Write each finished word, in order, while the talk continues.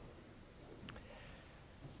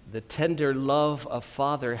the tender love a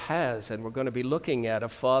father has, and we're going to be looking at a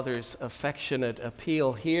father's affectionate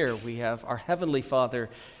appeal here. We have our Heavenly Father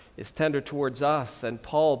is tender towards us, and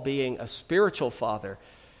Paul, being a spiritual father,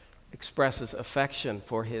 expresses affection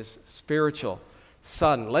for his spiritual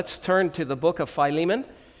son. Let's turn to the book of Philemon.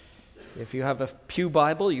 If you have a pew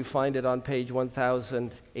Bible, you find it on page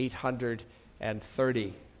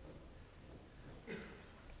 1830.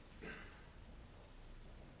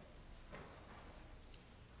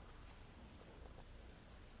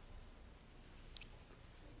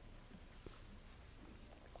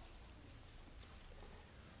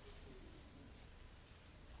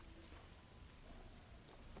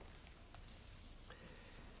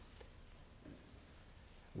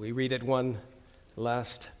 We read it one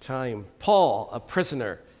last time. Paul, a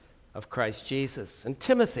prisoner of Christ Jesus, and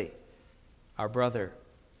Timothy, our brother.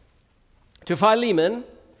 To Philemon,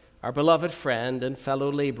 our beloved friend and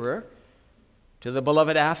fellow laborer, to the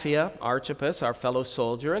beloved Apphia, Archippus, our fellow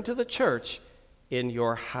soldier, and to the church in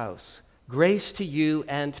your house. Grace to you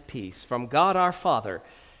and peace from God our Father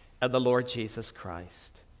and the Lord Jesus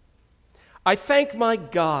Christ. I thank my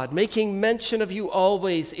God, making mention of you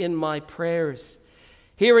always in my prayers,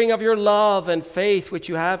 hearing of your love and faith which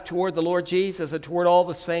you have toward the Lord Jesus and toward all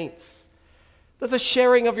the saints, that the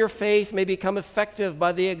sharing of your faith may become effective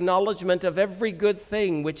by the acknowledgement of every good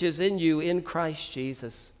thing which is in you in Christ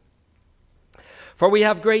Jesus. For we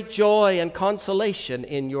have great joy and consolation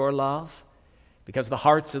in your love, because the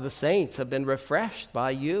hearts of the saints have been refreshed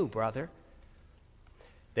by you, brother.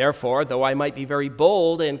 Therefore, though I might be very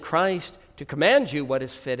bold in Christ to command you what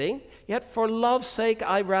is fitting, yet for love's sake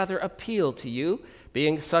I rather appeal to you,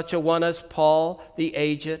 being such a one as Paul, the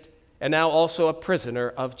aged, and now also a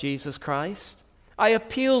prisoner of Jesus Christ. I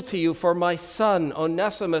appeal to you for my son,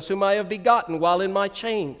 Onesimus, whom I have begotten while in my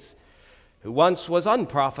chains, who once was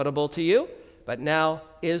unprofitable to you, but now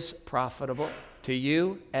is profitable to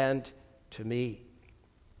you and to me.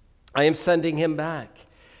 I am sending him back.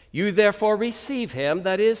 You therefore receive him,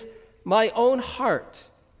 that is, my own heart,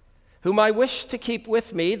 whom I wish to keep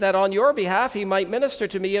with me, that on your behalf he might minister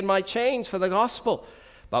to me in my chains for the gospel.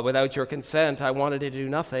 But without your consent I wanted to do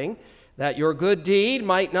nothing, that your good deed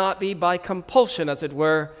might not be by compulsion, as it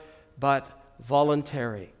were, but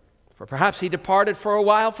voluntary. For perhaps he departed for a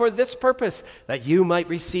while for this purpose, that you might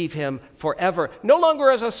receive him forever, no longer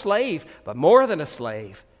as a slave, but more than a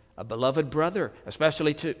slave, a beloved brother,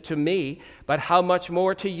 especially to me, but how much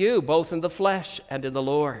more to you, both in the flesh and in the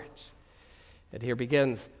Lord. And here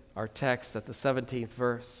begins our text at the 17th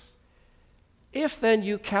verse. If then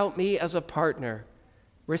you count me as a partner,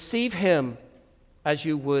 receive him as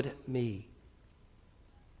you would me.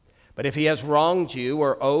 But if he has wronged you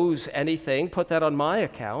or owes anything, put that on my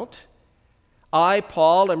account. I,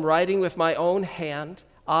 Paul, am writing with my own hand.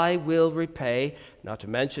 I will repay, not to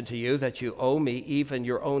mention to you that you owe me even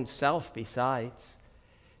your own self besides.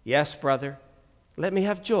 Yes, brother, let me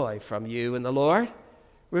have joy from you in the Lord.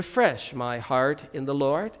 Refresh my heart in the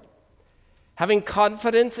Lord. Having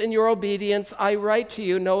confidence in your obedience, I write to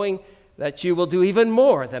you, knowing that you will do even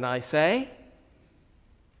more than I say.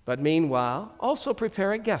 But meanwhile, also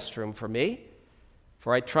prepare a guest room for me,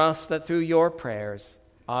 for I trust that through your prayers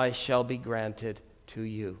I shall be granted to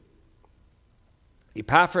you.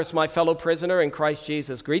 Epaphras, my fellow prisoner in Christ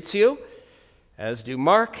Jesus, greets you, as do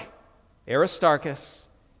Mark, Aristarchus,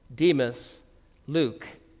 Demas, Luke,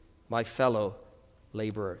 my fellow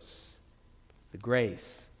laborers. The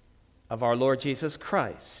grace of our Lord Jesus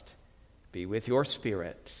Christ be with your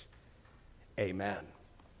spirit. Amen.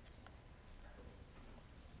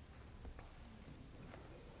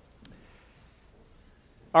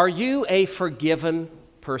 Are you a forgiven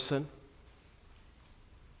person?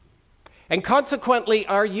 And consequently,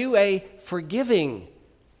 are you a forgiving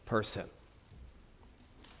person?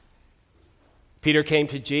 Peter came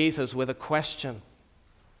to Jesus with a question.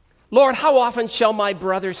 Lord, how often shall my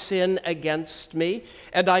brother sin against me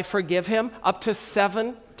and I forgive him? Up to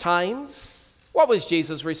 7 times? What was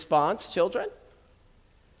Jesus' response, children?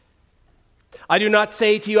 I do not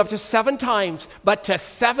say to you up to 7 times, but to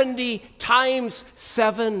 70 times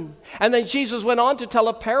 7. And then Jesus went on to tell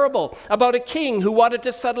a parable about a king who wanted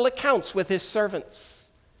to settle accounts with his servants.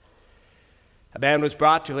 A man was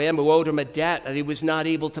brought to him who owed him a debt that he was not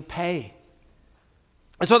able to pay.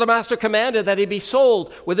 And so the master commanded that he be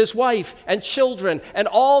sold with his wife and children and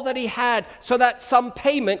all that he had so that some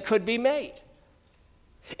payment could be made.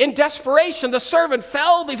 In desperation, the servant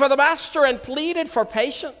fell before the master and pleaded for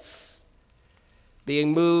patience.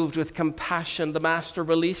 Being moved with compassion, the master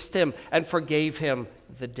released him and forgave him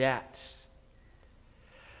the debt.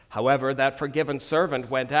 However, that forgiven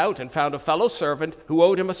servant went out and found a fellow servant who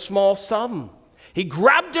owed him a small sum. He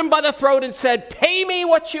grabbed him by the throat and said, "Pay me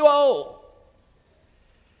what you owe."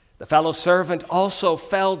 The fellow servant also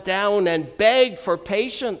fell down and begged for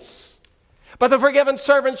patience. But the forgiven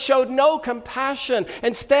servant showed no compassion.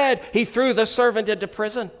 Instead, he threw the servant into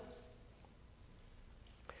prison.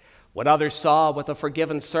 When others saw what the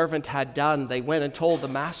forgiven servant had done, they went and told the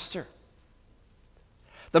master.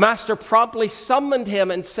 The master promptly summoned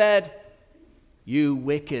him and said, "You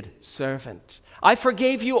wicked servant, I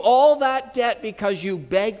forgave you all that debt because you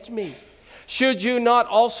begged me. Should you not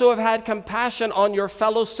also have had compassion on your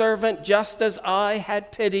fellow servant, just as I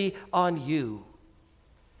had pity on you?"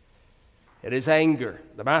 In his anger,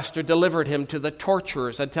 the master delivered him to the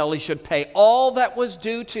torturers until he should pay all that was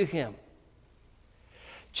due to him.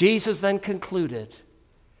 Jesus then concluded,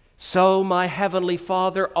 "So my heavenly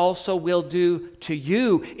Father also will do to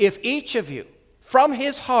you if each of you, from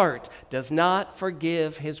his heart, does not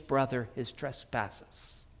forgive his brother his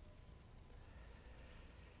trespasses."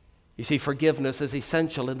 You see, forgiveness is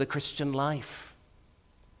essential in the Christian life.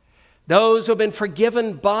 Those who have been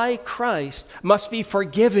forgiven by Christ must be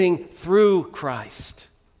forgiving through Christ.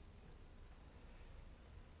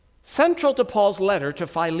 Central to Paul's letter to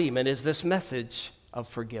Philemon is this message of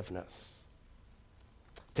forgiveness.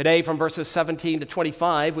 Today, from verses 17 to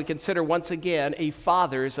 25, we consider once again a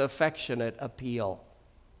father's affectionate appeal.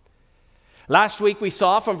 Last week we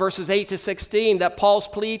saw from verses 8 to 16 that Paul's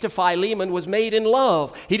plea to Philemon was made in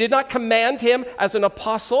love. He did not command him as an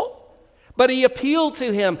apostle, but he appealed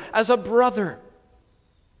to him as a brother.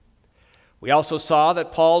 We also saw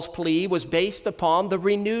that Paul's plea was based upon the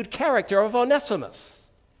renewed character of Onesimus.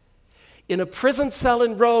 In a prison cell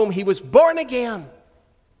in Rome, he was born again.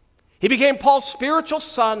 He became Paul's spiritual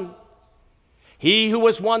son. He who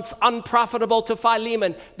was once unprofitable to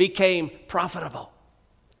Philemon became profitable.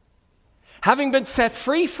 Having been set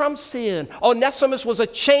free from sin, Onesimus was a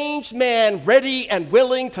changed man, ready and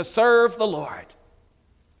willing to serve the Lord.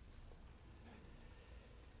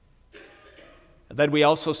 And then we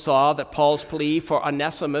also saw that Paul's plea for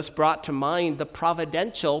Onesimus brought to mind the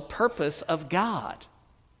providential purpose of God.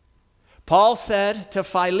 Paul said to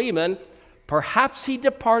Philemon, "Perhaps he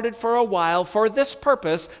departed for a while for this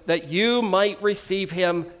purpose, that you might receive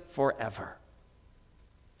him forever."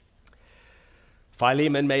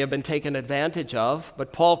 Philemon may have been taken advantage of,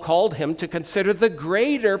 but Paul called him to consider the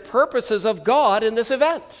greater purposes of God in this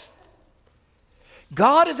event.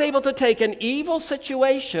 God is able to take an evil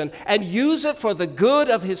situation and use it for the good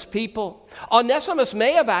of his people. Onesimus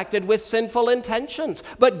may have acted with sinful intentions,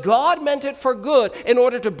 but God meant it for good in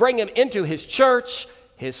order to bring him into his church,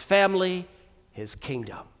 his family, his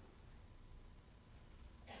kingdom.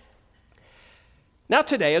 Now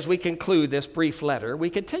today, as we conclude this brief letter, we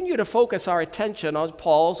continue to focus our attention on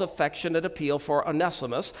Paul's affectionate appeal for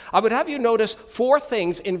Onesimus. I would have you notice 4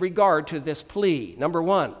 things in regard to this plea. Number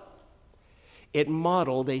 1, it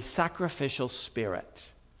modeled a sacrificial spirit.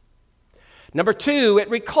 Number 2, it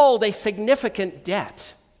recalled a significant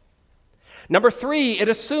debt. Number 3, it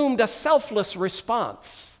assumed a selfless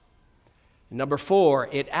response. Number 4,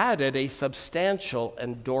 it added a substantial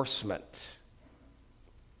endorsement.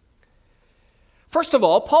 First of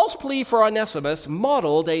all, Paul's plea for Onesimus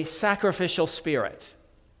modeled a sacrificial spirit.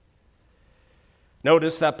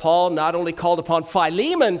 Notice that Paul not only called upon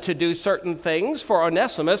Philemon to do certain things for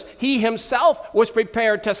Onesimus, he himself was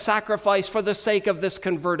prepared to sacrifice for the sake of this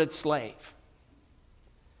converted slave.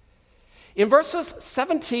 In verses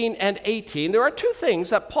 17 and 18, there are 2 things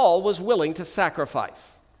that Paul was willing to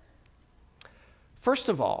sacrifice. First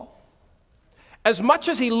of all, as much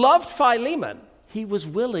as he loved Philemon, he was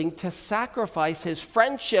willing to sacrifice his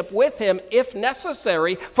friendship with him, if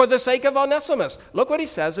necessary, for the sake of Onesimus. Look what he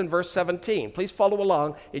says in verse 17. Please follow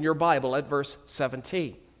along in your Bible at verse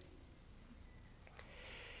 17.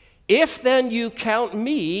 "If then you count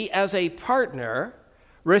me as a partner,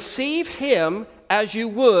 receive him as you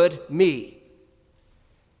would me."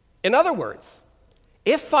 In other words,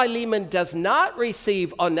 if Philemon does not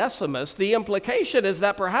receive Onesimus, the implication is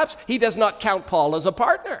that perhaps he does not count Paul as a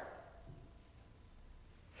partner.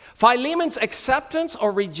 Philemon's acceptance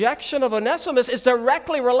or rejection of Onesimus is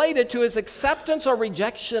directly related to his acceptance or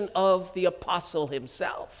rejection of the apostle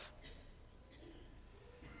himself.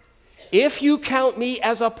 "If you count me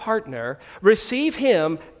as a partner, receive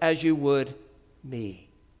him as you would me."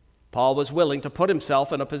 Paul was willing to put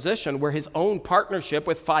himself in a position where his own partnership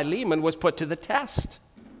with Philemon was put to the test.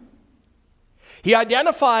 He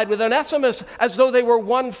identified with Onesimus as though they were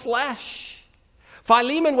one flesh.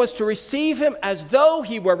 Philemon was to receive him as though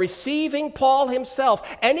he were receiving Paul himself.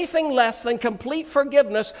 Anything less than complete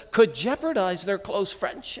forgiveness could jeopardize their close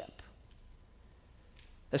friendship.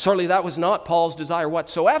 And certainly that was not Paul's desire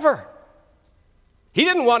whatsoever. He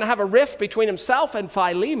didn't want to have a rift between himself and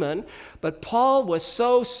Philemon, but Paul was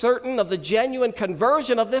so certain of the genuine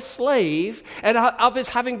conversion of this slave and of his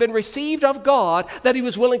having been received of God that he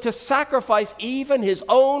was willing to sacrifice even his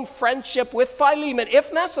own friendship with Philemon,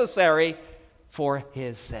 if necessary, for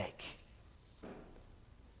his sake.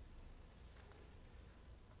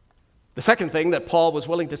 The second thing that Paul was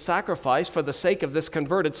willing to sacrifice for the sake of this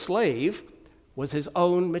converted slave was his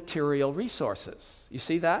own material resources. You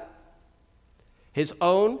see that? His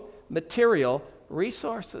own material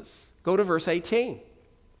resources. Go to verse 18.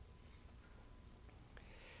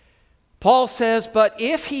 Paul says, "But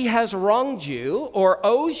if he has wronged you or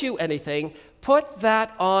owes you anything, put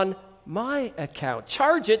that on my account.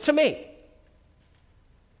 Charge it to me."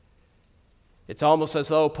 It's almost as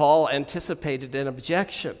though Paul anticipated an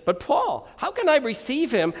objection. "But Paul, how can I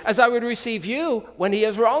receive him as I would receive you when he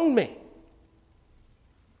has wronged me?"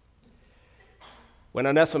 When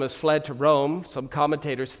Onesimus fled to Rome, some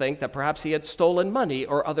commentators think that perhaps he had stolen money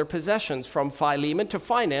or other possessions from Philemon to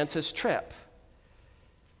finance his trip.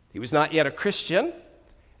 He was not yet a Christian,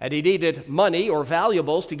 and he needed money or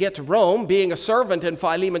valuables to get to Rome. Being a servant in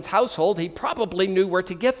Philemon's household, he probably knew where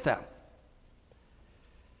to get them.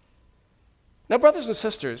 Now, brothers and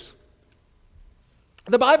sisters,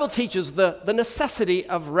 the Bible teaches the necessity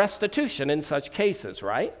of restitution in such cases,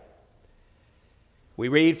 right? We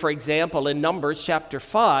read, for example, in Numbers chapter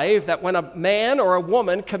 5, that when a man or a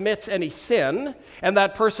woman commits any sin, and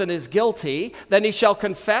that person is guilty, then he shall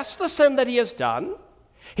confess the sin that he has done.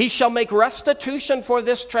 He shall make restitution for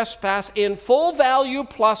this trespass in full value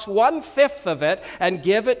plus 1/5 of it, and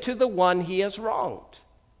give it to the one he has wronged.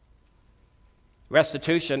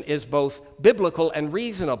 Restitution is both biblical and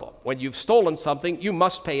reasonable. When you've stolen something, you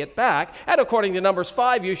must pay it back, and according to Numbers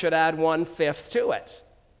 5, you should add 1/5 to it.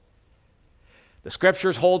 The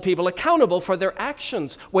scriptures hold people accountable for their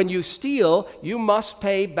actions. When you steal, you must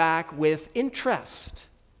pay back with interest.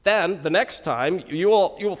 Then, the next time, you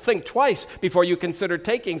will think twice before you consider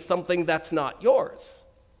taking something that's not yours.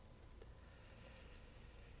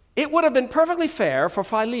 It would have been perfectly fair for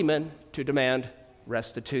Philemon to demand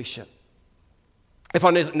restitution. If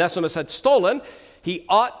Onesimus had stolen, he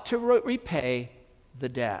ought to repay the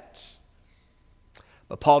debt.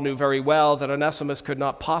 But Paul knew very well that Onesimus could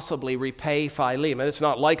not possibly repay Philemon. It's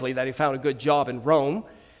not likely that he found a good job in Rome.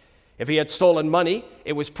 If he had stolen money,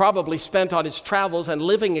 it was probably spent on his travels and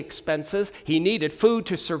living expenses. He needed food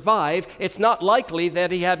to survive. It's not likely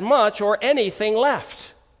that he had much or anything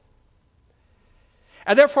left.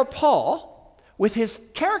 And therefore Paul, with his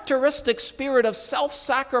characteristic spirit of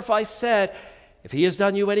self-sacrifice, said, "If he has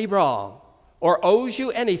done you any wrong or owes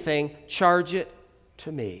you anything, charge it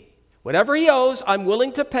to me. Whatever he owes, I'm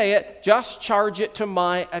willing to pay it. Just charge it to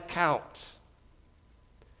my account."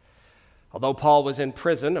 Although Paul was in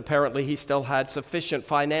prison, apparently he still had sufficient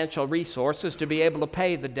financial resources to be able to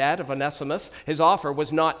pay the debt of Onesimus. His offer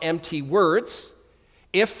was not empty words.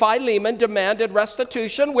 If Philemon demanded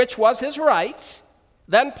restitution, which was his right,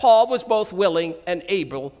 then Paul was both willing and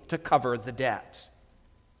able to cover the debt.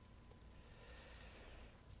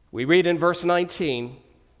 We read in verse 19,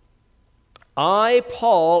 "I,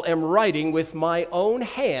 Paul, am writing with my own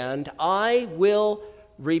hand, I will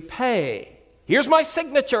repay. Here's my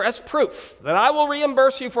signature as proof that I will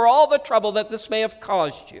reimburse you for all the trouble that this may have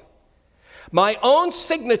caused you. My own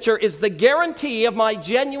signature is the guarantee of my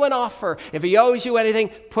genuine offer. If he owes you anything,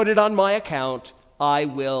 put it on my account. I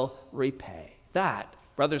will repay." That,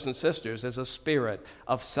 brothers and sisters, is a spirit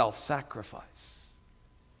of self-sacrifice.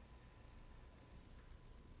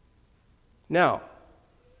 Now,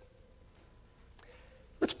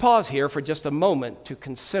 let's pause here for just a moment to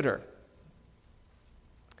consider.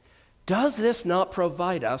 Does this not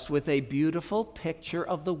provide us with a beautiful picture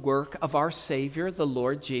of the work of our Savior, the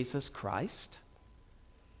Lord Jesus Christ?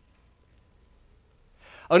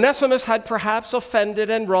 Onesimus had perhaps offended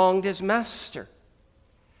and wronged his master.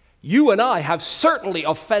 You and I have certainly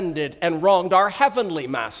offended and wronged our heavenly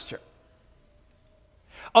master.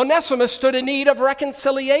 Onesimus stood in need of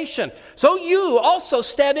reconciliation, so you also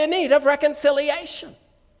stand in need of reconciliation.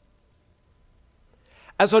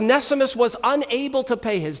 As Onesimus was unable to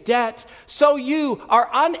pay his debt, so you are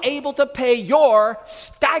unable to pay your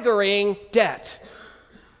staggering debt.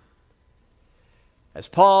 As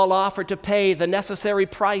Paul offered to pay the necessary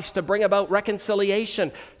price to bring about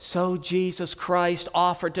reconciliation, so Jesus Christ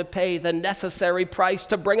offered to pay the necessary price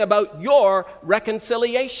to bring about your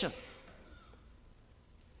reconciliation.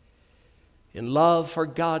 In love for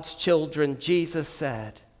God's children, Jesus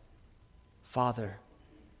said, "Father,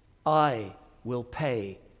 I will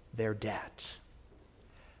pay their debt.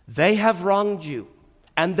 They have wronged you,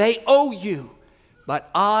 and they owe you, but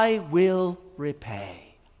I will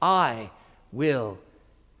repay. I will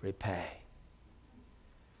repay.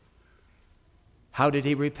 How did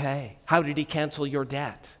he repay? How did he cancel your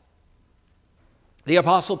debt? The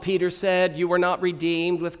Apostle Peter said, "You were not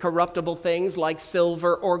redeemed with corruptible things like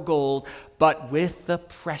silver or gold, but with the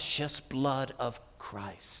precious blood of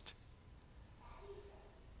Christ."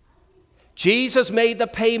 Jesus made the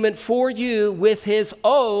payment for you with his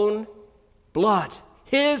own blood,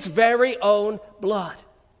 his very own blood.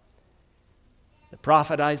 The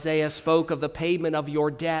prophet Isaiah spoke of the payment of your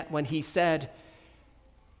debt when he said,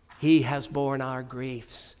 "He has borne our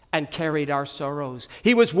griefs and carried our sorrows.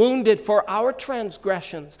 He was wounded for our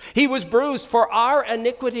transgressions. He was bruised for our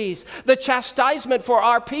iniquities. The chastisement for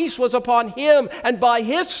our peace was upon him, and by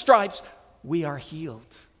his stripes we are healed."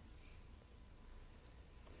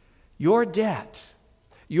 Your debt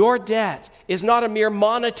is not a mere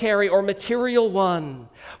monetary or material one.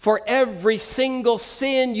 For every single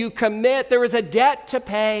sin you commit, there is a debt to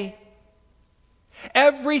pay.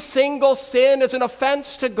 Every single sin is an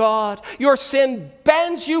offense to God. Your sin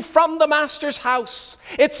bans you from the Master's house.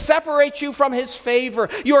 It separates you from his favor.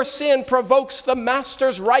 Your sin provokes the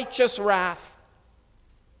Master's righteous wrath.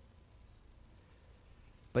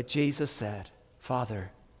 But Jesus said,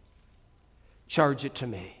 "Father, charge it to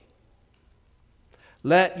me.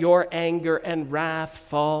 Let your anger and wrath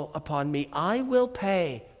fall upon me. I will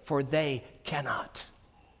pay, for they cannot."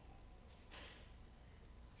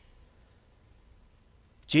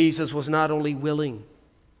 Jesus was not only willing,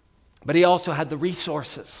 but he also had the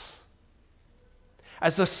resources.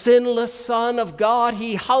 As the sinless Son of God,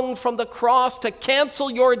 he hung from the cross to cancel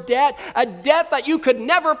your debt, a debt that you could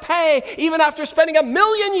never pay, even after spending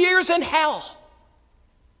 1,000,000 years in hell.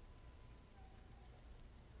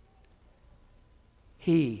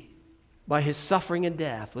 He, by his suffering and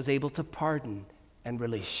death, was able to pardon and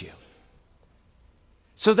release you,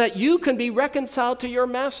 so that you can be reconciled to your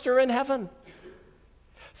Master in heaven.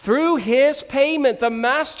 Through his payment, the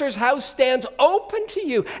Master's house stands open to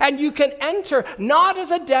you, and you can enter not as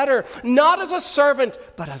a debtor, not as a servant,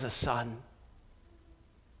 but as a son.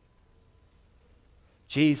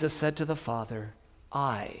 Jesus said to the Father,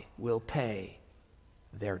 "I will pay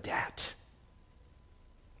their debt."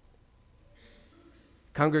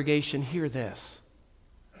 Congregation, hear this.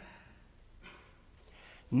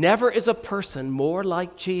 Never is a person more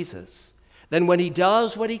like Jesus than when he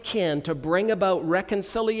does what he can to bring about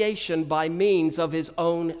reconciliation by means of his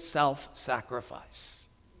own self-sacrifice.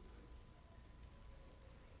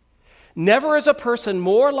 Never is a person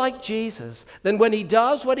more like Jesus than when he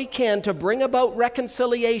does what he can to bring about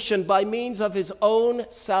reconciliation by means of his own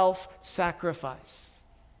self-sacrifice.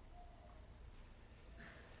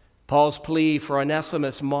 Paul's plea for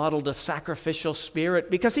Onesimus modeled a sacrificial spirit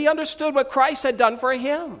because he understood what Christ had done for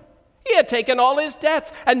him. He had taken all his debts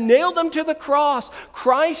and nailed them to the cross.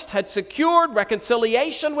 Christ had secured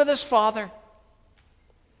reconciliation with his Father.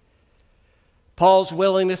 Paul's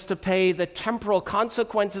willingness to pay the temporal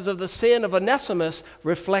consequences of the sin of Onesimus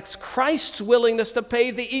reflects Christ's willingness to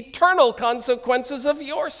pay the eternal consequences of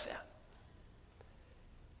your sin.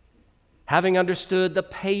 Having understood the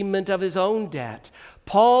payment of his own debt,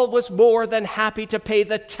 Paul was more than happy to pay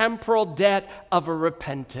the temporal debt of a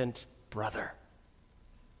repentant brother.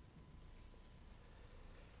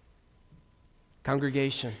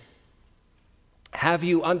 Congregation, have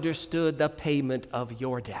you understood the payment of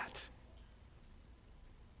your debt?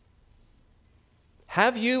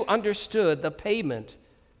 Have you understood the payment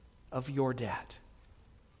of your debt?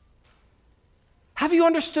 Have you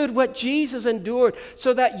understood what Jesus endured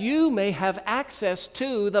so that you may have access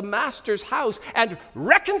to the Master's house and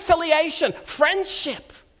reconciliation,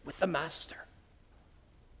 friendship with the Master?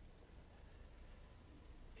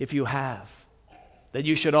 If you have, then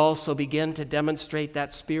you should also begin to demonstrate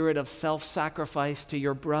that spirit of self-sacrifice to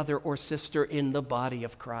your brother or sister in the body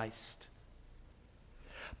of Christ.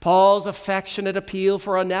 Paul's affectionate appeal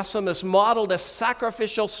for Onesimus modeled a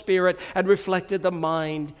sacrificial spirit and reflected the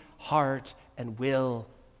mind, heart, and will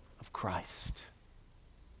of Christ.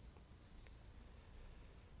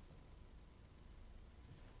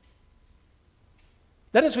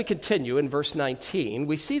 Then as we continue in verse 19,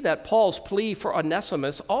 we see that Paul's plea for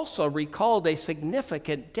Onesimus also recalled a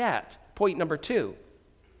significant debt. Point number 2.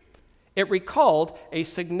 It recalled a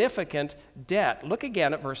significant debt. Look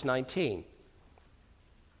again at verse 19.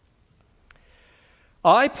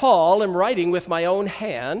 "I, Paul, am writing with my own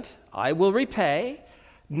hand. I will repay,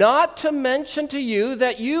 not to mention to you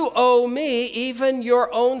that you owe me even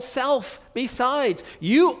your own self. Besides,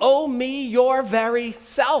 you owe me your very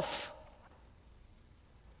self."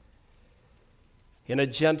 In a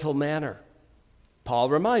gentle manner, Paul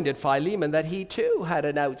reminded Philemon that he too had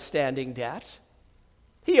an outstanding debt.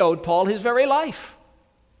 He owed Paul his very life.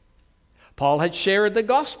 Paul had shared the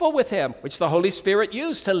gospel with him, which the Holy Spirit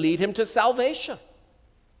used to lead him to salvation.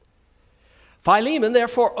 Philemon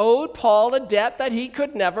therefore owed Paul a debt that he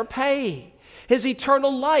could never pay. His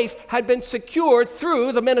eternal life had been secured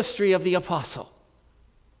through the ministry of the apostle.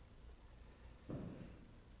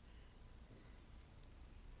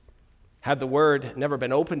 Had the word never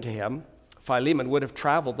been opened to him, Philemon would have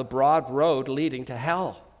traveled the broad road leading to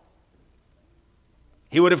hell.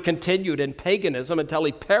 He would have continued in paganism until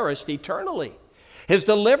he perished eternally. His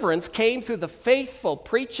deliverance came through the faithful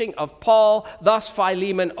preaching of Paul. Thus,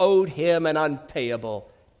 Philemon owed him an unpayable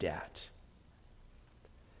debt.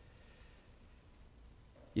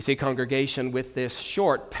 You see, congregation, with this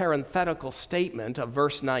short parenthetical statement of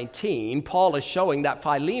verse 19, Paul is showing that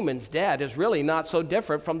Philemon's debt is really not so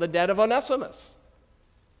different from the debt of Onesimus.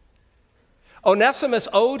 Onesimus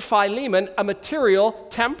owed Philemon a material,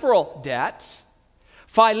 temporal debt.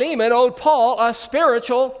 Philemon owed Paul a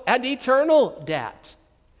spiritual and eternal debt.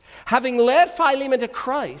 Having led Philemon to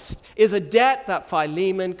Christ is a debt that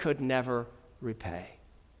Philemon could never repay.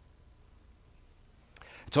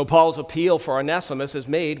 So Paul's appeal for Onesimus is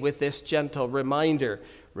made with this gentle reminder.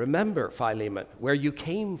 Remember, Philemon, where you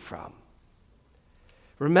came from.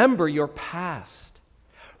 Remember your past.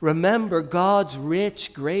 Remember God's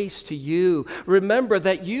rich grace to you. Remember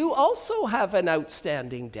that you also have an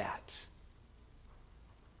outstanding debt.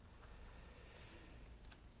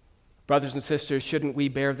 Brothers and sisters, shouldn't we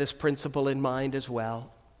bear this principle in mind as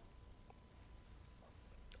well?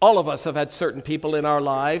 All of us have had certain people in our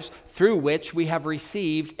lives through which we have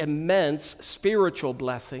received immense spiritual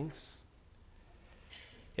blessings.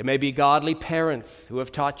 It may be godly parents who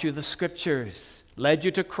have taught you the scriptures, led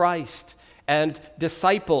you to Christ, and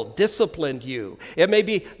disciplined you. It may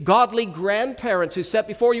be godly grandparents who set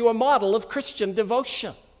before you a model of Christian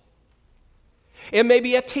devotion. It may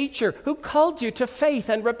be a teacher who called you to faith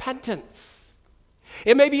and repentance.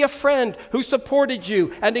 It may be a friend who supported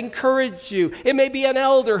you and encouraged you. It may be an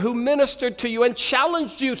elder who ministered to you and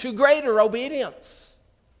challenged you to greater obedience.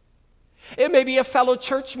 It may be a fellow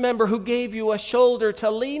church member who gave you a shoulder to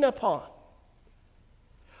lean upon.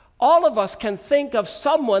 All of us can think of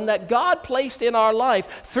someone that God placed in our life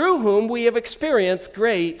through whom we have experienced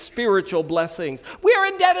great spiritual blessings. We are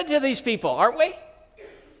indebted to these people, aren't we?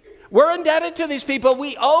 We're indebted to these people.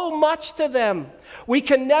 We owe much to them. We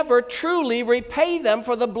can never truly repay them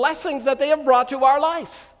for the blessings that they have brought to our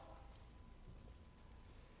life.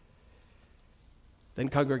 Then,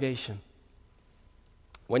 congregation,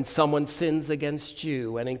 when someone sins against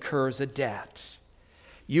you and incurs a debt,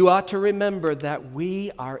 you ought to remember that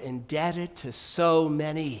we are indebted to so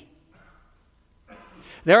many.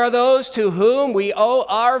 There are those to whom we owe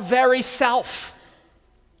our very self.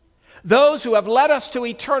 Those who have led us to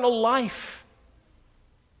eternal life.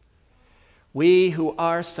 We who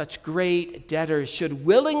are such great debtors should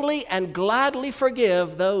willingly and gladly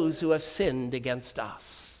forgive those who have sinned against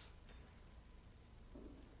us.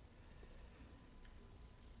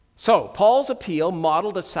 So, Paul's appeal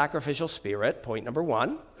modeled a sacrificial spirit, point number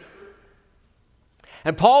one.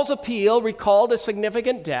 And Paul's appeal recalled a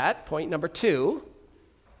significant debt, point number two.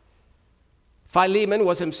 Philemon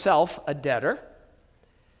was himself a debtor.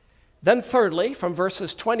 Then thirdly, from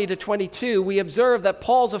verses 20 to 22, we observe that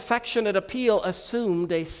Paul's affectionate appeal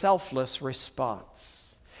assumed a selfless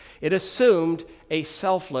response. It assumed a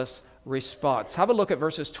selfless response. Have a look at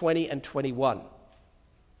verses 20 and 21.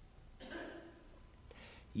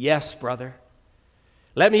 Yes, brother,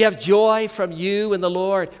 let me have joy from you in the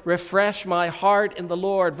Lord. Refresh my heart in the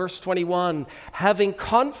Lord. Verse 21, having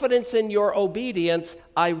confidence in your obedience,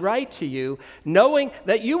 I write to you, knowing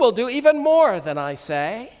that you will do even more than I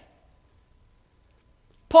say.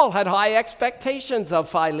 Paul had high expectations of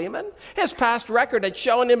Philemon. His past record had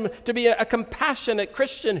shown him to be a compassionate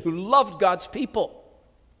Christian who loved God's people.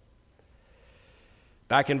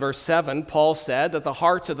 Back in verse 7, Paul said that the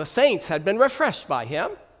hearts of the saints had been refreshed by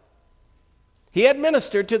him. He had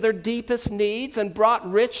ministered to their deepest needs and brought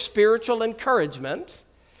rich spiritual encouragement.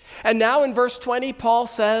 And now in verse 20, Paul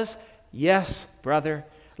says, yes, brother,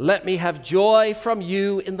 let me have joy from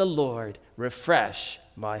you in the Lord. Refresh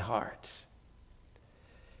my heart.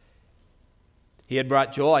 He had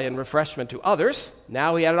brought joy and refreshment to others.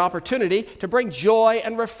 Now he had an opportunity to bring joy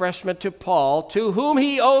and refreshment to Paul, to whom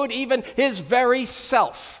he owed even his very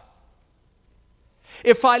self.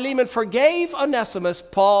 If Philemon forgave Onesimus,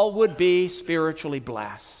 Paul would be spiritually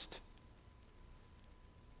blessed.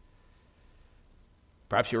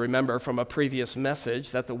 Perhaps you remember from a previous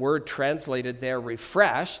message that the word translated there,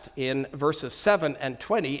 refreshed, in verses 7 and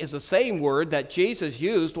 20 is the same word that Jesus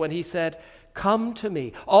used when he said, "Come to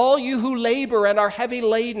me, all you who labor and are heavy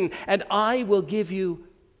laden, and I will give you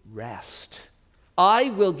rest." I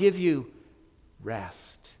will give you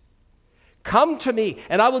rest. Come to me,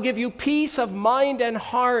 and I will give you peace of mind and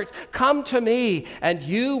heart. Come to me, and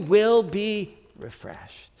you will be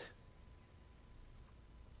refreshed.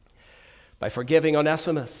 By forgiving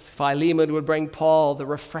Onesimus, Philemon would bring Paul the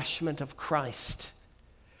refreshment of Christ,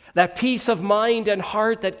 that peace of mind and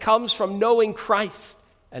heart that comes from knowing Christ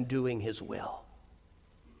and doing his will.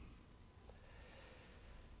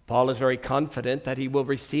 Paul is very confident that he will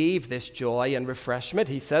receive this joy and refreshment.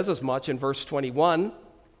 He says as much in verse 21,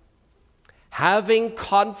 "Having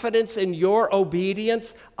confidence in your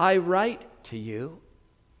obedience, I write to you."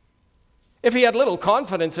 If he had little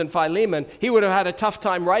confidence in Philemon, he would have had a tough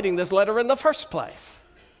time writing this letter in the first place.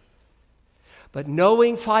 But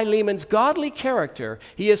knowing Philemon's godly character,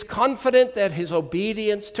 he is confident that his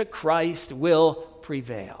obedience to Christ will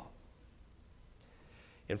prevail.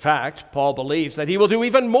 In fact, Paul believes that he will do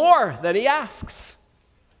even more than he asks.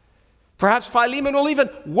 Perhaps Philemon will even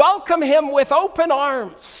welcome him with open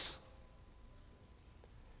arms.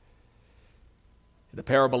 In the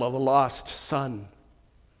parable of the lost son,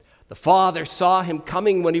 the father saw him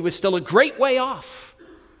coming when he was still a great way off.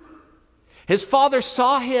 His father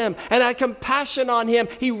saw him and had compassion on him.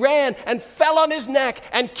 He ran and fell on his neck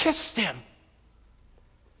and kissed him.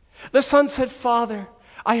 The son said, "Father,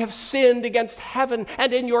 I have sinned against heaven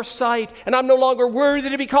and in your sight, and I'm no longer worthy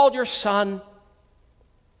to be called your son."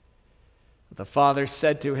 The father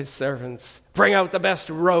said to his servants, "Bring out the best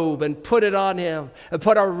robe and put it on him, and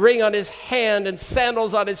put a ring on his hand and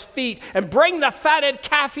sandals on his feet, and bring the fatted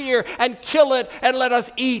calf here and kill it, and let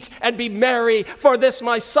us eat and be merry. For this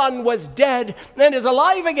my son was dead and is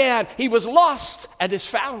alive again. He was lost and is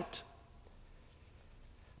found."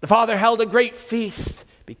 The father held a great feast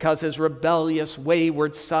because his rebellious,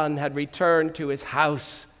 wayward son had returned to his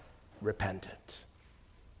house repentant.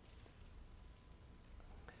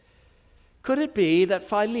 Could it be that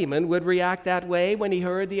Philemon would react that way when he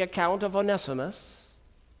heard the account of Onesimus?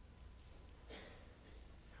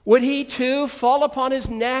 Would he too fall upon his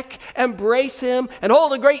neck, embrace him, and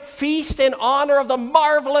hold a great feast in honor of the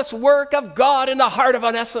marvelous work of God in the heart of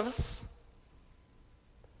Onesimus?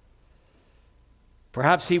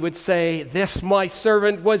 Perhaps he would say, "This my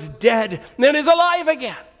servant was dead and is alive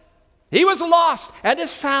again. He was lost and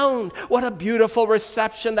is found." What a beautiful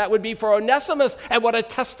reception that would be for Onesimus, and what a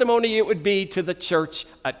testimony it would be to the church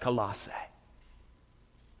at Colossae.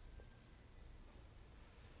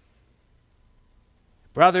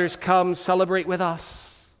 Brothers, come celebrate with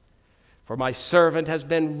us, for my servant has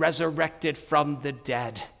been resurrected from the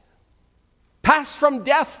dead. Passed from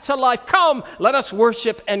death to life. Come, let us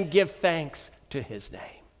worship and give thanks to his name.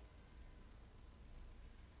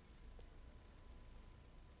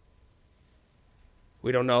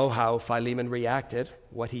 We don't know how Philemon reacted,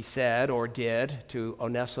 what he said or did to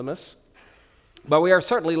Onesimus, but we are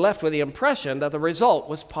certainly left with the impression that the result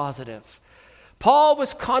was positive. Paul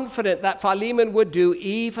was confident that Philemon would do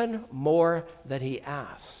even more than he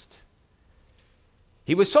asked.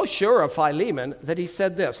 He was so sure of Philemon that he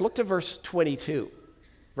said this. Look to verse 22.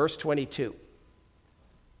 Verse 22.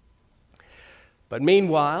 "But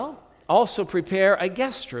meanwhile, also prepare a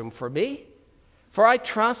guest room for me, for I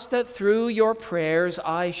trust that through your prayers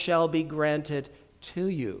I shall be granted to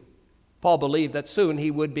you." Paul believed that soon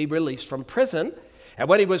he would be released from prison. And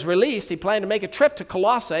when he was released, he planned to make a trip to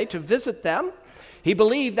Colossae to visit them. He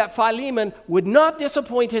believed that Philemon would not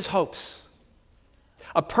disappoint his hopes.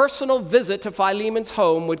 A personal visit to Philemon's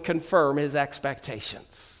home would confirm his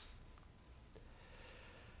expectations.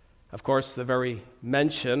 Of course, the very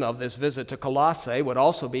mention of this visit to Colossae would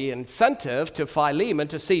also be incentive to Philemon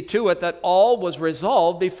to see to it that all was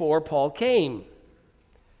resolved before Paul came.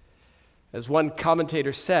 As one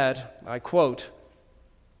commentator said, I quote,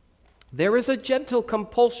 "There is a gentle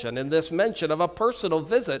compulsion in this mention of a personal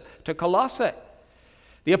visit to Colossae.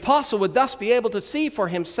 The apostle would thus be able to see for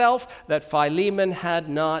himself that Philemon had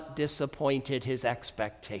not disappointed his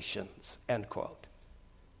expectations." End quote.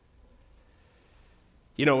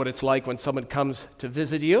 You know what it's like when someone comes to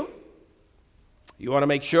visit you? You want to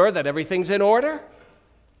make sure that everything's in order.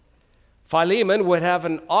 Philemon would have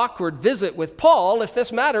an awkward visit with Paul if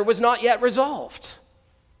this matter was not yet resolved.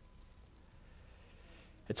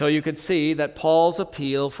 And so you could see that Paul's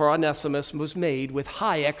appeal for Onesimus was made with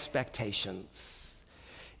high expectations.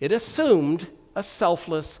 It assumed a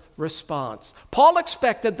selfless response. Paul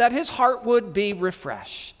expected that his heart would be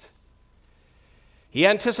refreshed. He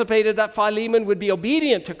anticipated that Philemon would be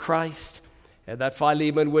obedient to Christ and that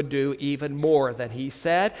Philemon would do even more than he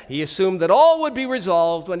said. He assumed that all would be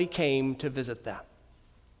resolved when he came to visit them.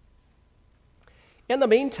 In the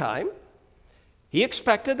meantime, he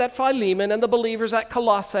expected that Philemon and the believers at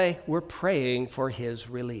Colossae were praying for his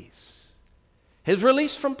release. His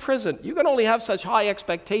release from prison. You can only have such high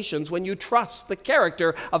expectations when you trust the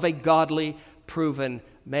character of a godly, proven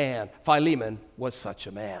man. Philemon was such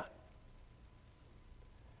a man.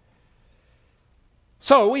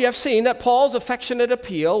 So we have seen that Paul's affectionate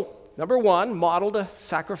appeal, number one, modeled a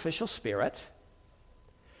sacrificial spirit.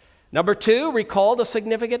 Number two, recalled a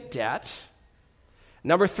significant debt.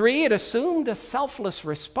 Number three, it assumed a selfless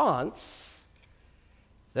response.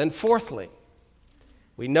 Then fourthly,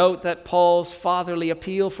 we note that Paul's fatherly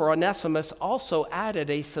appeal for Onesimus also added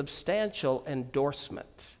a substantial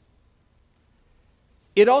endorsement.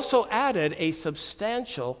 It also added a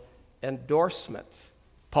substantial endorsement.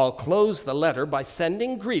 Paul closed the letter by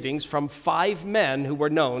sending greetings from 5 men who were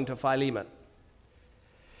known to Philemon.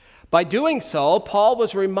 By doing so, Paul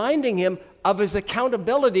was reminding him of his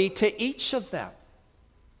accountability to each of them.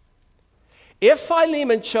 If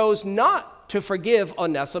Philemon chose not to forgive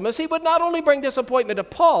Onesimus, he would not only bring disappointment to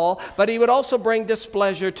Paul, but he would also bring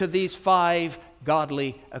displeasure to these 5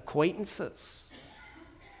 godly acquaintances.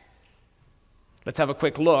 Let's have a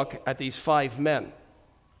quick look at these 5 men.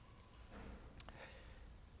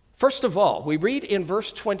 First of all, we read in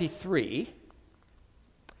verse 23,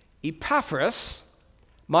 Epaphras,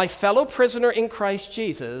 my fellow prisoner in Christ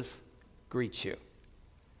Jesus, greets you.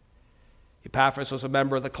 Epaphras was a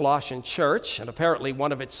member of the Colossian church and apparently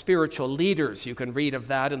one of its spiritual leaders. You can read of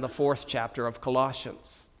that in the 4th chapter of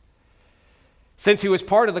Colossians. Since he was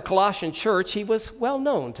part of the Colossian church, he was well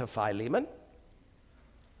known to Philemon.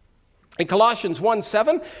 In Colossians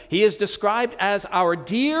 1:7, he is described as our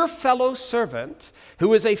dear fellow servant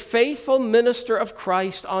who is a faithful minister of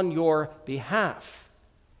Christ on your behalf.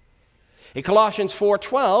 In Colossians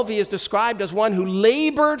 4:12, he is described as one who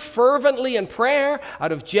labored fervently in prayer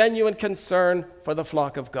out of genuine concern for the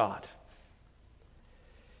flock of God.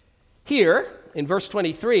 Here, in verse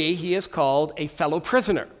 23, he is called a fellow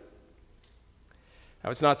prisoner. Now,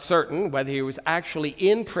 it's not certain whether he was actually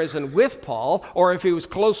in prison with Paul or if he was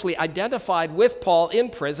closely identified with Paul in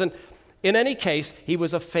prison. In any case, he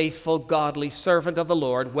was a faithful, godly servant of the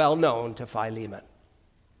Lord, well known to Philemon.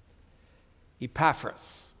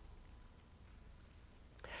 Epaphras.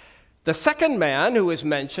 The second man who is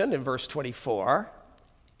mentioned in verse 24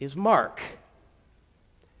 is Mark.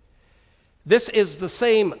 This is the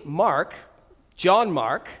same Mark, John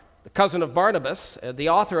Mark, the cousin of Barnabas, the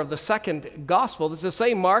author of the second gospel. This is the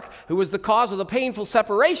same Mark who was the cause of the painful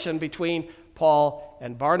separation between Paul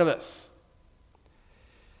and Barnabas.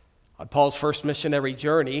 On Paul's first missionary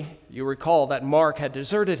journey, you recall that Mark had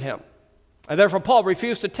deserted him, and therefore Paul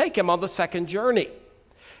refused to take him on the second journey.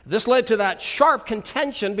 This led to that sharp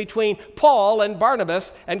contention between Paul and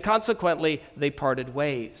Barnabas, and consequently they parted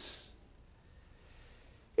ways.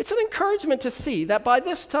 It's an encouragement to see that by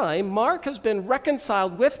this time, Mark has been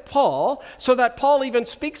reconciled with Paul, so that Paul even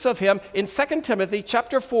speaks of him in 2 Timothy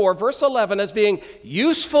chapter 4, verse 11, as being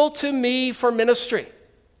useful to me for ministry.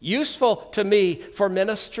 Useful to me for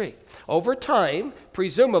ministry. Over time,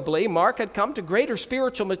 presumably, Mark had come to greater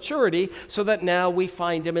spiritual maturity, so that now we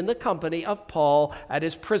find him in the company of Paul at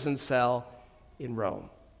his prison cell in Rome.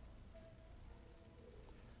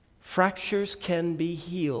 Fractures can be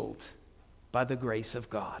healed by the grace of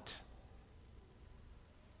God.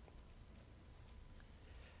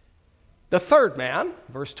 The third man,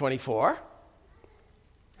 verse 24,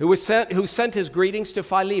 who sent his greetings to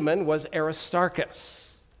Philemon was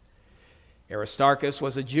Aristarchus. Aristarchus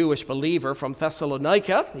was a Jewish believer from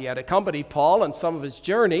Thessalonica. He had accompanied Paul on some of his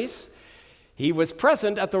journeys. He was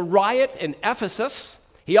present at the riot in Ephesus.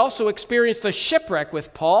 He also experienced a shipwreck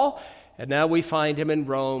with Paul, and now we find him in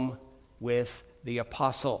Rome with the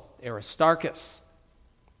apostle Aristarchus.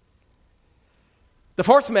 The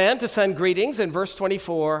fourth man to send greetings in verse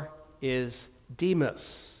 24 is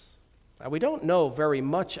Demas. Now, we don't know very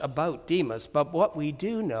much about Demas, but what we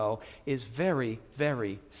do know is very,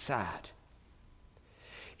 very sad.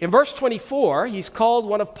 In verse 24, he's called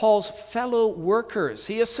one of Paul's fellow workers.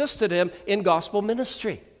 He assisted him in gospel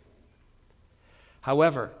ministry.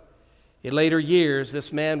 However, in later years,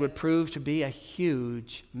 this man would prove to be a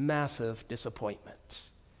huge, massive disappointment.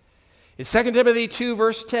 In 2 Timothy 2,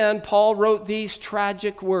 verse 10, Paul wrote these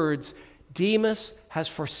tragic words, Demas has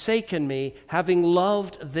forsaken me, having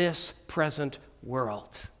loved this present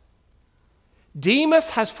world.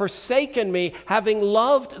 Demas has forsaken me, having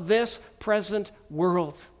loved this present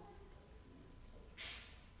world.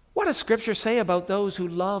 What does Scripture say about those who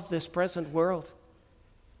love this present world?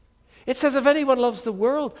 It says, if anyone loves the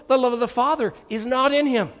world, the love of the Father is not in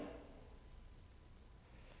him.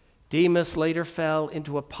 Demas later fell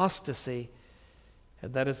into apostasy,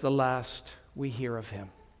 and that is the last we hear of him.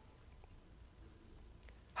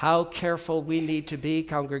 How careful we need to be,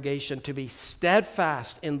 congregation, to be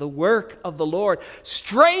steadfast in the work of the Lord,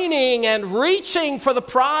 straining and reaching for the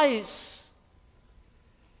prize.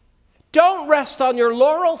 Don't rest on your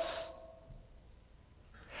laurels.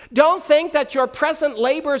 Don't think that your present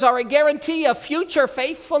labors are a guarantee of future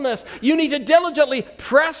faithfulness. You need to diligently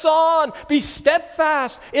press on, be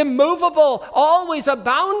steadfast, immovable, always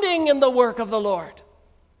abounding in the work of the Lord.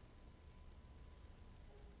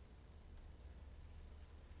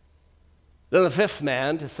 Then the fifth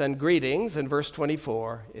man to send greetings in verse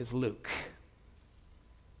 24 is Luke.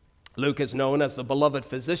 Luke is known as the beloved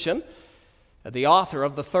physician, the author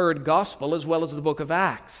of the third gospel as well as the book of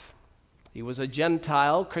Acts. He was a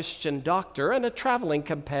Gentile Christian doctor and a traveling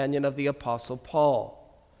companion of the Apostle Paul.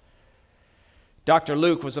 Dr.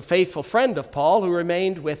 Luke was a faithful friend of Paul who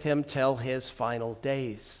remained with him till his final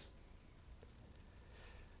days.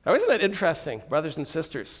 Now, isn't it interesting, brothers and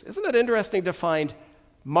sisters? Isn't it interesting to find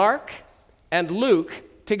Mark and Luke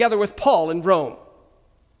together with Paul in Rome?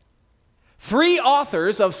 Three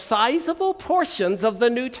authors of sizable portions of the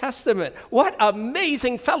New Testament. What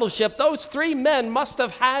amazing fellowship those three men must have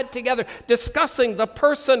had together, discussing the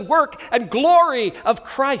person, work, and glory of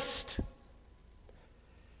Christ.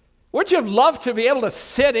 Would you have loved to be able to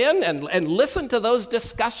sit in and listen to those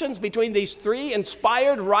discussions between these three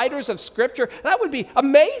inspired writers of Scripture? That would be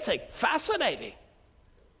amazing, fascinating.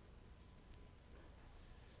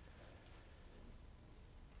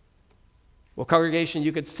 Well, congregation,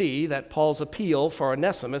 you could see that Paul's appeal for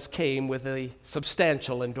Onesimus came with a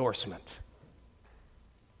substantial endorsement.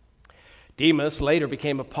 Demas later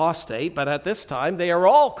became apostate, but at this time they are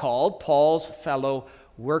all called Paul's fellow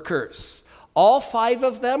workers. All five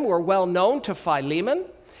of them were well known to Philemon.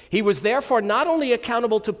 He was therefore not only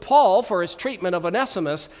accountable to Paul for his treatment of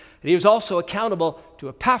Onesimus, but he was also accountable to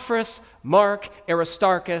Epaphras, Mark,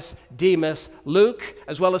 Aristarchus, Demas, Luke,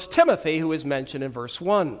 as well as Timothy, who is mentioned in verse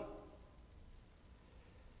 1.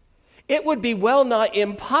 It would be well nigh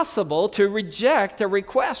impossible to reject a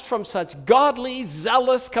request from such godly,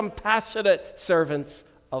 zealous, compassionate servants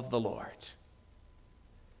of the Lord.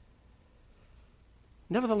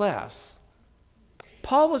 Nevertheless,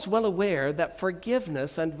 Paul was well aware that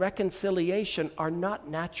forgiveness and reconciliation are not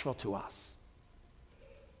natural to us.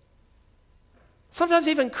 Sometimes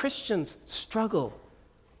even Christians struggle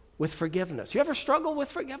with forgiveness. You ever struggle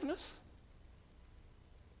with forgiveness?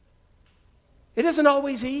 It isn't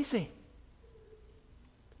always easy.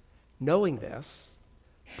 Knowing this,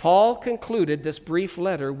 Paul concluded this brief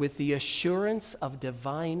letter with the assurance of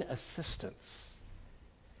divine assistance.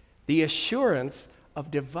 The assurance of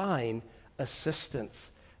divine assistance.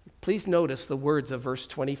 Please notice the words of verse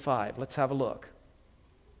 25. Let's have a look.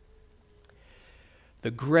 The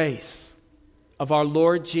grace of our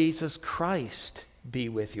Lord Jesus Christ be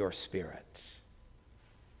with your spirit.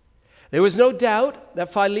 There was no doubt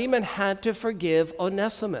that Philemon had to forgive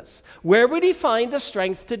Onesimus. Where would he find the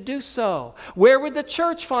strength to do so? Where would the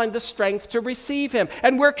church find the strength to receive him?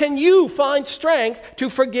 And where can you find strength to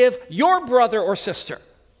forgive your brother or sister?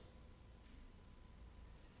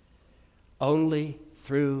 Only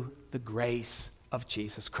through the grace of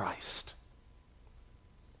Jesus Christ.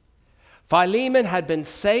 Philemon had been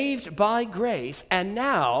saved by grace, and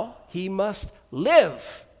now he must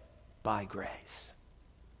live by grace.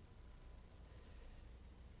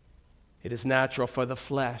 It is natural for the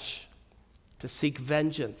flesh to seek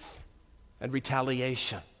vengeance and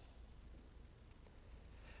retaliation.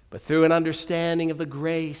 But through an understanding of the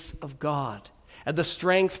grace of God and the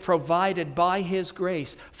strength provided by His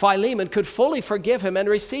grace, Philemon could fully forgive him and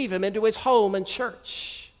receive him into his home and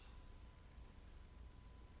church.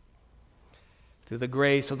 Through the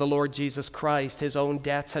grace of the Lord Jesus Christ, his own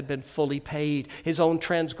debts had been fully paid. His own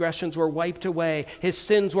transgressions were wiped away. His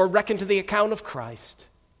sins were reckoned to the account of Christ.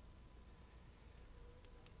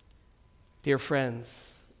 Dear friends,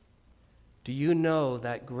 do you know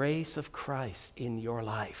that grace of Christ in your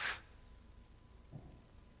life?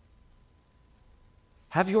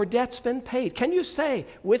 Have your debts been paid? Can you say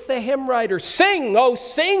with the hymn writer, "Sing, oh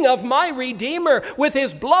sing of my Redeemer, with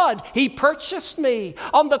his blood he purchased me.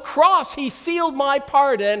 On the cross he sealed my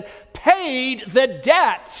pardon, paid the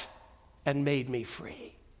debt, and made me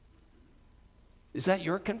free." Is that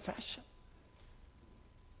your confession?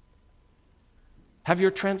 Have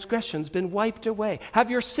your transgressions been wiped away?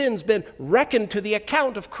 Have your sins been reckoned to the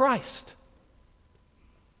account of Christ?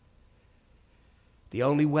 The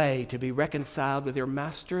only way to be reconciled with your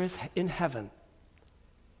master in heaven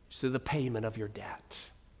is through the payment of your debt.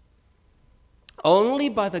 Only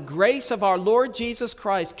by the grace of our Lord Jesus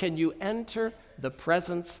Christ can you enter the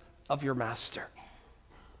presence of your master.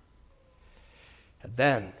 And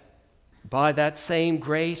then, by that same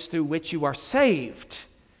grace through which you are saved,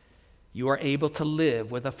 you are able to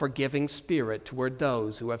live with a forgiving spirit toward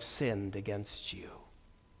those who have sinned against you.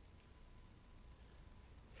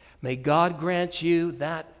 May God grant you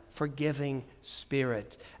that forgiving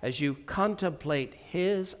spirit as you contemplate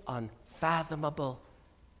His unfathomable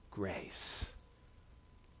grace.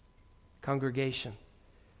 Congregation,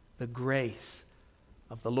 the grace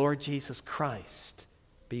of the Lord Jesus Christ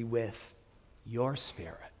be with your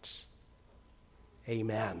spirit.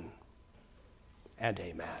 Amen and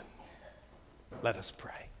amen. Let us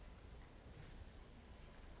pray.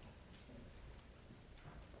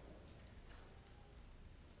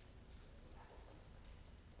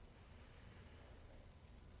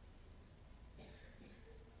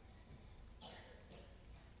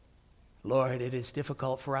 Lord, it is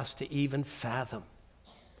difficult for us to even fathom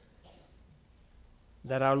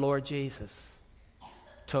that our Lord Jesus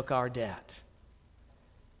took our debt,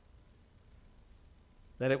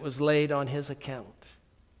 that it was laid on His account,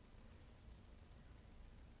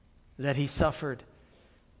 that He suffered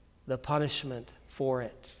the punishment for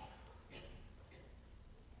it,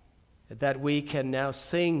 that we can now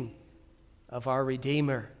sing of our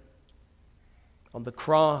Redeemer. On the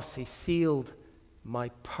cross, He sealed my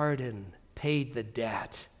pardon, paid the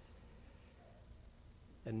debt,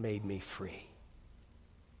 and made me free.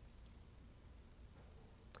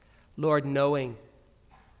 Lord, knowing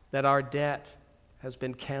that our debt has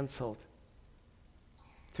been canceled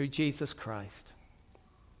through Jesus Christ,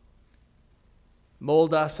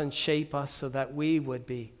 mold us and shape us so that we would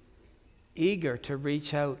be eager to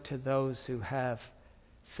reach out to those who have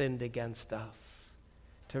sinned against us,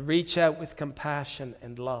 to reach out with compassion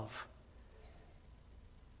and love,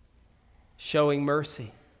 showing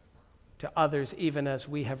mercy to others even as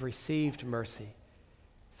we have received mercy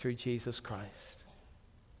through Jesus Christ.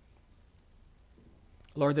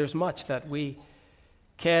 Lord, there's much that we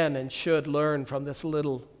can and should learn from this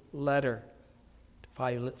little letter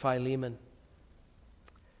to Philemon.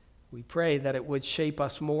 We pray that it would shape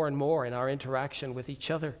us more and more in our interaction with each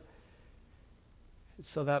other,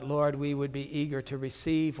 so that, Lord, we would be eager to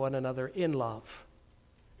receive one another in love,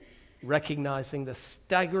 recognizing the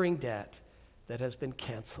staggering debt that has been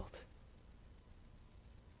canceled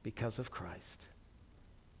because of Christ.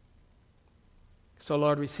 So,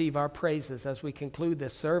 Lord, receive our praises as we conclude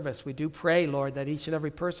this service. We do pray, Lord, that each and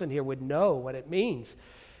every person here would know what it means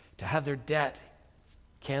to have their debt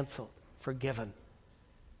canceled, forgiven,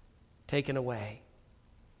 taken away.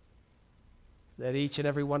 That each and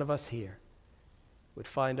every one of us here would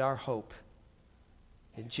find our hope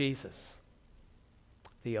in Jesus,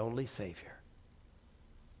 the only Savior.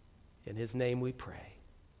 In His name we pray.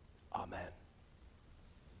 Amen.